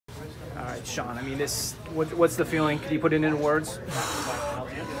Sean. I mean, what's the feeling? Can you put it into words?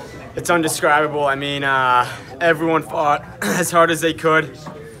 It's undescribable. I mean, everyone fought as hard as they could.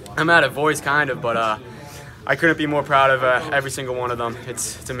 I'm out of voice, kind of, but I couldn't be more proud of every single one of them.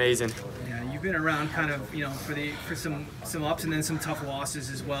 It's amazing. Yeah, you've been around kind of, for some ups and then some tough losses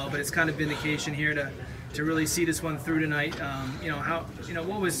as well, but it's kind of been the occasion here to really see this one through tonight.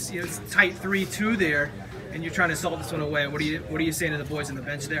 What was, it's tight 3-2 there, and you're trying to salt this one away. What are you saying to the boys on the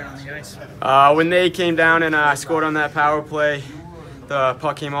bench there on the ice? When they came down and scored on that power play, the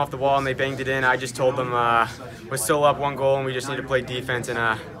puck came off the wall and they banged it in. I just told them we're still up 1 goal and we just need to play defense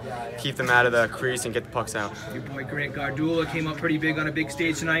and keep them out of the crease and get the pucks out. Your boy Grant Gardula came up pretty big on a big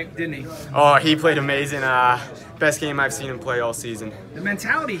stage tonight, didn't he? Oh, he played amazing. Best game I've seen him play all season. The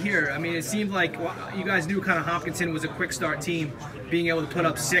mentality here, I mean, it seemed like you guys knew kind of Hopkinton was a quick start team, being able to put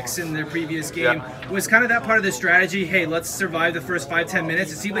up 6 in their previous game. Yeah. Was kind of that part of the strategy, hey, let's survive the first 5-10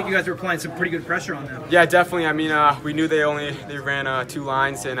 minutes? It seemed like you guys were applying some pretty good pressure on them. Yeah, definitely. I mean, we knew they ran 2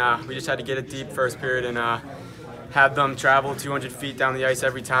 lines, and we just had to get it deep first period and have them travel 200 feet down the ice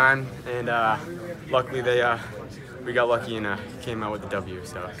every time. And luckily we got lucky and came out with the W.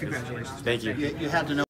 So congratulations. Thank you. You had to know.